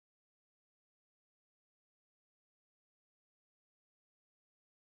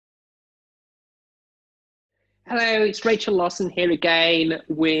Hello, it's Rachel Lawson here again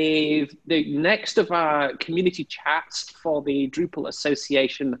with the next of our community chats for the Drupal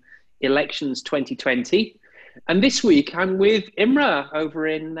Association Elections 2020. And this week I'm with Imre over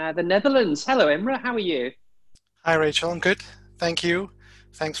in the Netherlands. Hello, Imre, how are you? Hi, Rachel. I'm good. Thank you.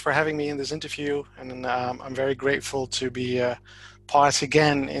 Thanks for having me in this interview, and I'm very grateful to be part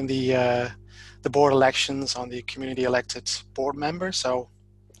again in the board elections on the community elected board member. So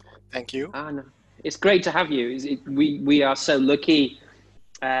thank you. No. It's great to have you. We are so lucky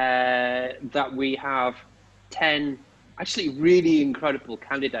that we have 10 actually really incredible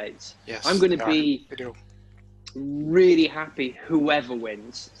candidates. I'm Yes, going to we are. be We do. really happy whoever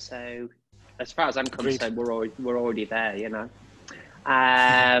wins. So as far as I'm Agreed. concerned, we're already there, you know.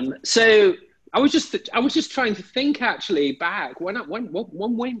 So I was just trying to think actually back when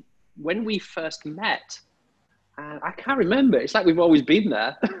we first met. I can't remember. It's like we've always been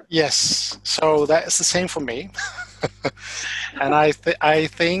there. Yes. So that's the same for me. And I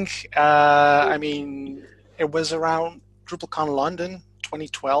think I mean it was around DrupalCon London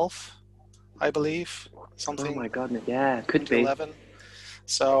 2012, I believe, Oh something my god, yeah, could be. 2011.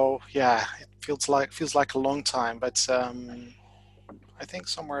 So yeah, it feels like a long time, but I think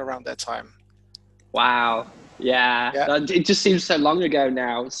somewhere around that time. Wow. Yeah, Yeah, it just seems so long ago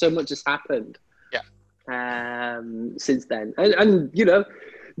now. So much has happened yeah, since then, and you know,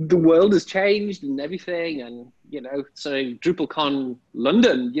 the world has changed and everything, and you know, so DrupalCon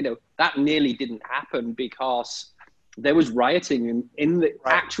London, you know, that nearly didn't happen because there was rioting in the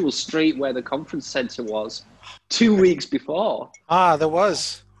right. actual street where the conference center was 2 weeks before. Ah, there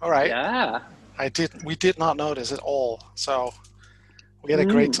was. All right. Yeah. We did not notice at all. So we had a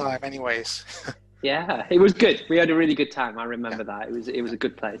great Mm. time anyways. Yeah, it was good. We had a really good time. I Yeah, remember that. It was yeah, a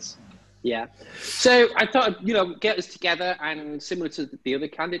good place. Yeah. So I thought, you know, get us together and similar to the other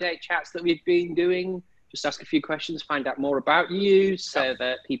candidate chats that we've been doing, just ask a few questions, find out more about you yeah. so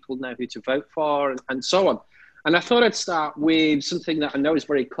that people know who to vote for and so on. And I thought I'd start with something that I know is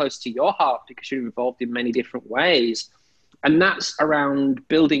very close to your heart because you're involved in many different ways. And that's around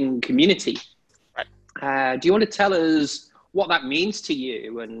building community. Right. Do you want to tell us what that means to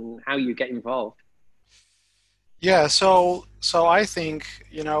you and how you get involved? Yeah, so I think,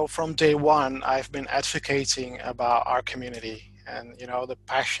 from day one I've been advocating about our community and the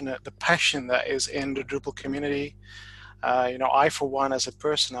passion that is in the Drupal community. I for one as a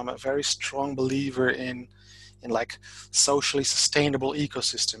person, I'm a very strong believer in like socially sustainable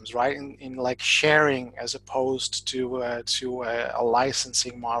ecosystems, right? In like sharing as opposed to a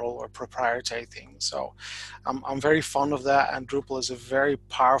licensing model or proprietary thing. So I'm very fond of that, and Drupal is a very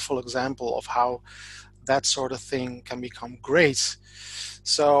powerful example of how that sort of thing can become great.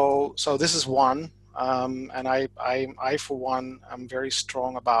 So this is one, and I for one, am very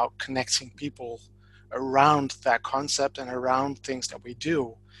strong about connecting people around that concept and around things that we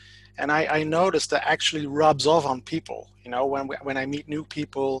do. And I noticed that actually rubs off on people. When I meet new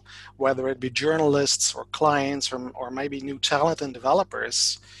people, whether it be journalists or clients or maybe new talent and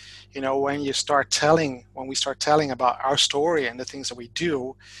developers, when we start telling about our story and the things that we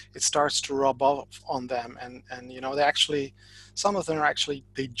do, it starts to rub off on them. And they actually, some of them are actually,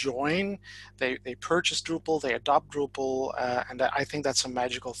 they join, they purchase Drupal, they adopt Drupal, and I think that's a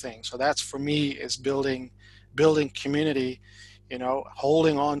magical thing. So that's, for me, is building community,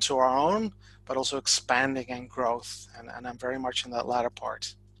 holding on to our own, but also expanding and growth. And I'm very much in that latter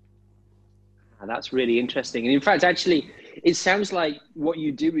part. That's really interesting. And in fact, actually, it sounds like what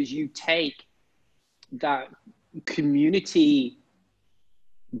you do is you take that community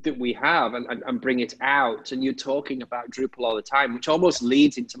that we have and bring it out. And you're talking about Drupal all the time, which almost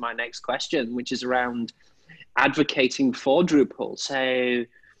leads into my next question, which is around advocating for Drupal. So,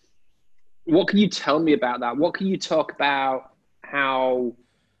 what can you tell me about that? What can you talk about how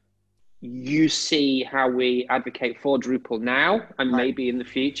you see how we advocate for Drupal now and Right. maybe in the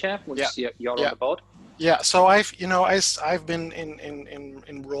future Yeah. once you're on Yeah. the board? Yeah, so I've been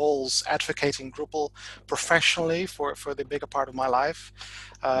in roles advocating Drupal professionally for the bigger part of my life.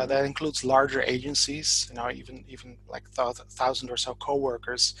 That includes larger agencies, even like thousand or so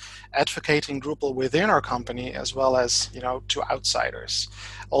coworkers, advocating Drupal within our company as well as to outsiders.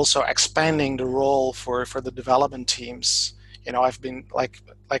 Also expanding the role for the development teams. I've been like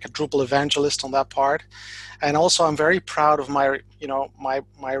a Drupal evangelist on that part, and also I'm very proud of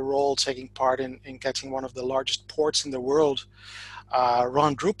my role taking part in getting one of the largest ports in the world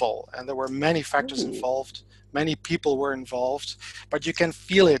run Drupal. And there were many factors Ooh. involved, many people were involved, but you can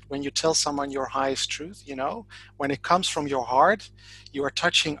feel it when you tell someone your highest truth. When it comes from your heart, you are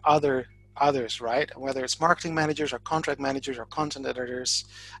touching others, right? Whether it's marketing managers or contract managers or content editors,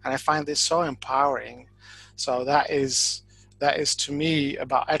 and I find this so empowering. So that is to me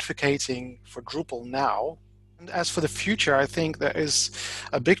about advocating for Drupal now. And as for the future, I think there is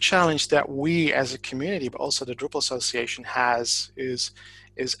a big challenge that we as a community, but also the Drupal Association is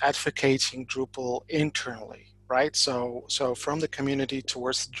advocating Drupal internally, right? So from the community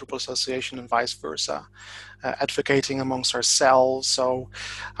towards the Drupal Association and vice versa, advocating amongst ourselves. So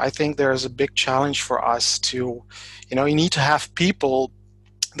I think there's a big challenge for us to, you need to have people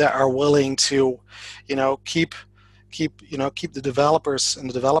that are willing to, keep the developers and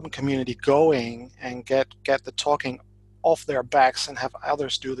the development community going and get the talking off their backs and have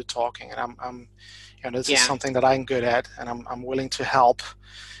others do the talking. And this is something that I'm good at, and I'm willing to help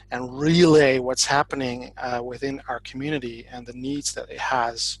and relay what's happening within our community and the needs that it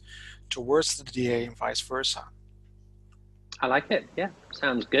has towards the DA and vice versa. I like it. Yeah,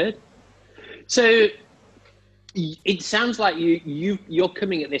 sounds good. So it sounds like you're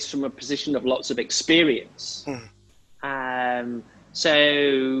coming at this from a position of lots of experience.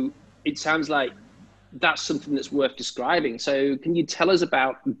 So it sounds like that's something that's worth describing. So can you tell us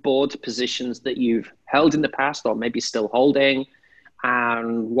about board positions that you've held in the past or maybe still holding,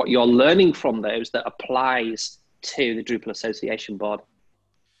 and what you're learning from those that applies to the Drupal Association Board?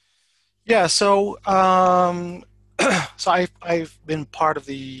 Yeah, so so I've been part of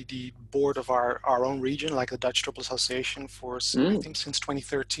the board of our own region, like the Dutch Drupal Association, for I think since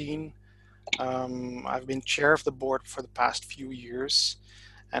 2013. I've been chair of the board for the past few years,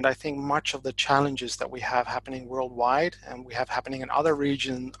 and I think much of the challenges that we have happening worldwide and we have happening in other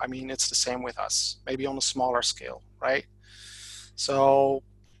regions, I mean, it's the same with us, maybe on a smaller scale, right? So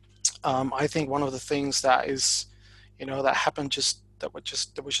I think one of the things that is, that happened that was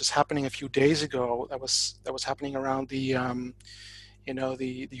just happening a few days ago, that was happening around the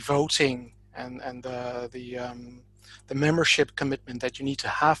the voting and the membership commitment that you need to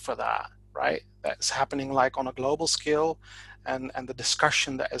have for that, right? That's happening like on a global scale, and the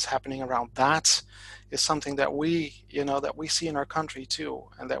discussion that is happening around that is something that we see in our country too,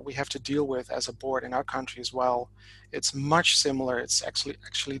 and that we have to deal with as a board in our country as well. It's much similar. It's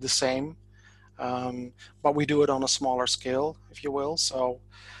actually the same, but we do it on a smaller scale, if you will. So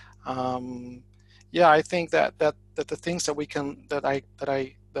yeah, I think that the things that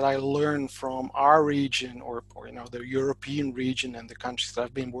I learn from our region, or the European region and the countries that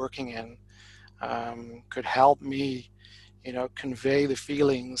I've been working in, could help me convey the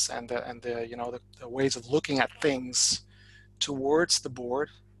feelings and the ways of looking at things towards the board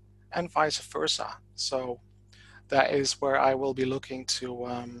and vice versa. So that is where I will be looking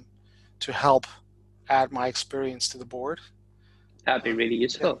to help add my experience to the board. That'd be really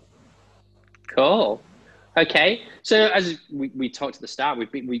useful. Yeah. Cool. Okay, so as we talked at the start,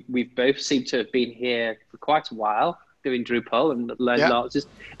 we've both seemed to have been here for quite a while doing Drupal and learned lots. Just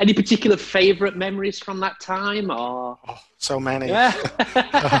any particular favorite memories from that time, or? Oh, so many.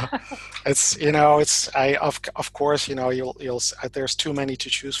 It's of course you'll there's too many to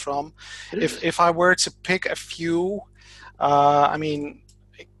choose from. If I were to pick a few, I mean,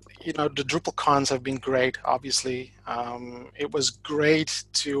 the Drupal cons have been great, obviously. It was great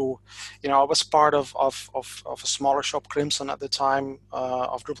to, I was part of a smaller shop, Crimson, at the time,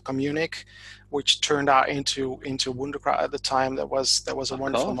 of Drupal Munich, which turned out into Wunderkraut at the time. That was a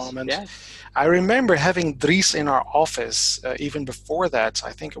wonderful moment. Yeah. I remember having Dries in our office even before that.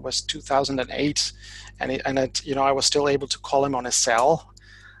 I think it was 2008, and I was still able to call him on his cell.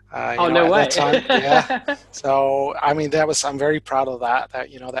 No way! That time, yeah. So I mean, I'm very proud of that.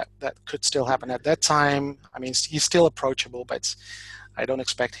 That could still happen at that time. I mean, he's still approachable, but I don't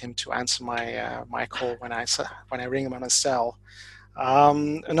expect him to answer my call when I ring him on his cell.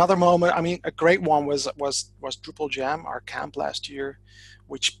 Another moment, I mean, a great one was Drupal Jam, our camp last year,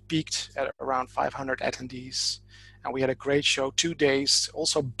 which peaked at around 500 attendees, and we had a great show, 2 days,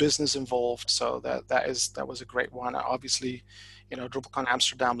 also business involved. So that was a great one. Obviously, DrupalCon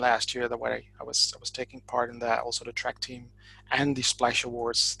Amsterdam last year, the way I was taking part in that, also the track team and the Splash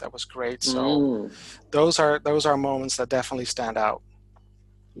Awards, that was great. So those are moments that definitely stand out.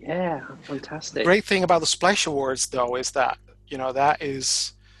 Yeah, fantastic. The great thing about the Splash Awards, though, is that that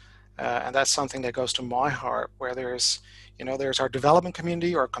is, and that's something that goes to my heart, where there's our development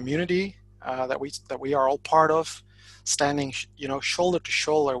community or community that we are all part of, standing shoulder to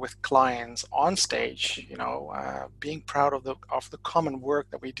shoulder with clients on stage, being proud of the common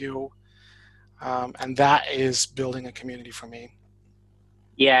work that we do, and that is building a community for me.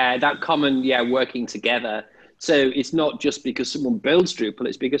 Yeah, that common working together. So it's not just because someone builds Drupal,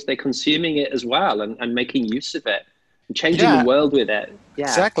 it's because they're consuming it as well and making use of it. changing the Yeah, world with it. Yeah,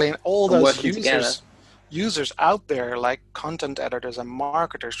 exactly. And all and those working together. users out there, like content editors and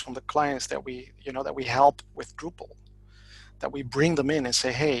marketers from the clients that we help with Drupal, that we bring them in and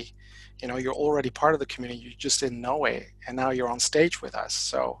say, hey, you're already part of the community, you just didn't know it, and now you're on stage with us,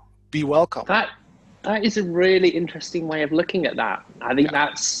 so be welcome. That is a really interesting way of looking at that. I think Yeah.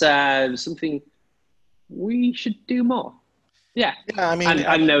 that's something we should do more. Yeah, Yeah, I mean, and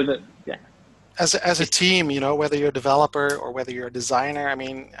I know that. Yeah, as a team, whether you're a developer or whether you're a designer, I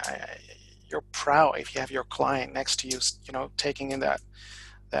mean, you're proud if you have your client next to you, taking in that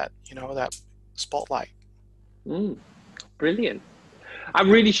spotlight. brilliant. I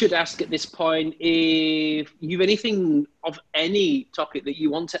really should ask at this point if you have anything of any topic that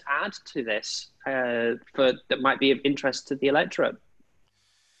you want to add to this that might be of interest to the electorate.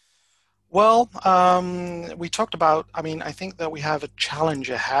 Well, we talked about, I mean, I think that we have a challenge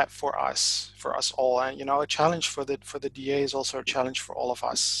ahead for us all. And, a challenge for the DA is also a challenge for all of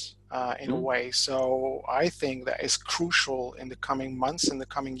us in a way. So I think that is crucial in the coming months, in the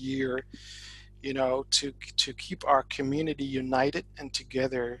coming year, to keep our community united and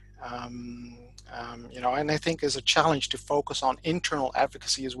together. And I think is a challenge to focus on internal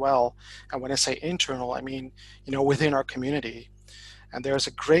advocacy as well. And when I say internal, I mean, within our community. And there's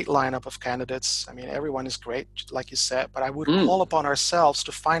a great lineup of candidates. I mean, everyone is great, like you said, but I would call upon ourselves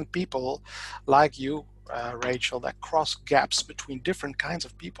to find people like you, Rachel, that cross gaps between different kinds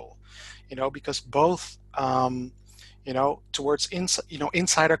of people, because both, towards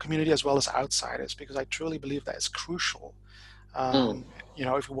inside our community as well as outsiders, because I truly believe that is crucial.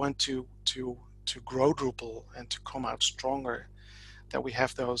 If we want to grow Drupal and to come out stronger, that we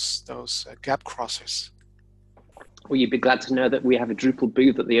have those gap crossers. Well, you'd be glad to know that we have a Drupal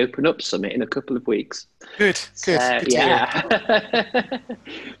booth at the Open Up Summit in a couple of weeks. Good yeah.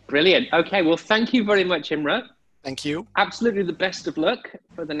 Brilliant. Okay, well, thank you very much, Imre. Thank you. Absolutely the best of luck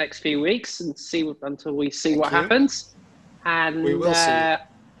for the next few weeks and until we see what happens. And we will see.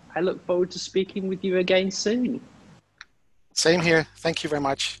 I look forward to speaking with you again soon. Same here. Thank you very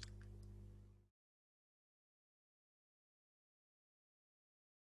much.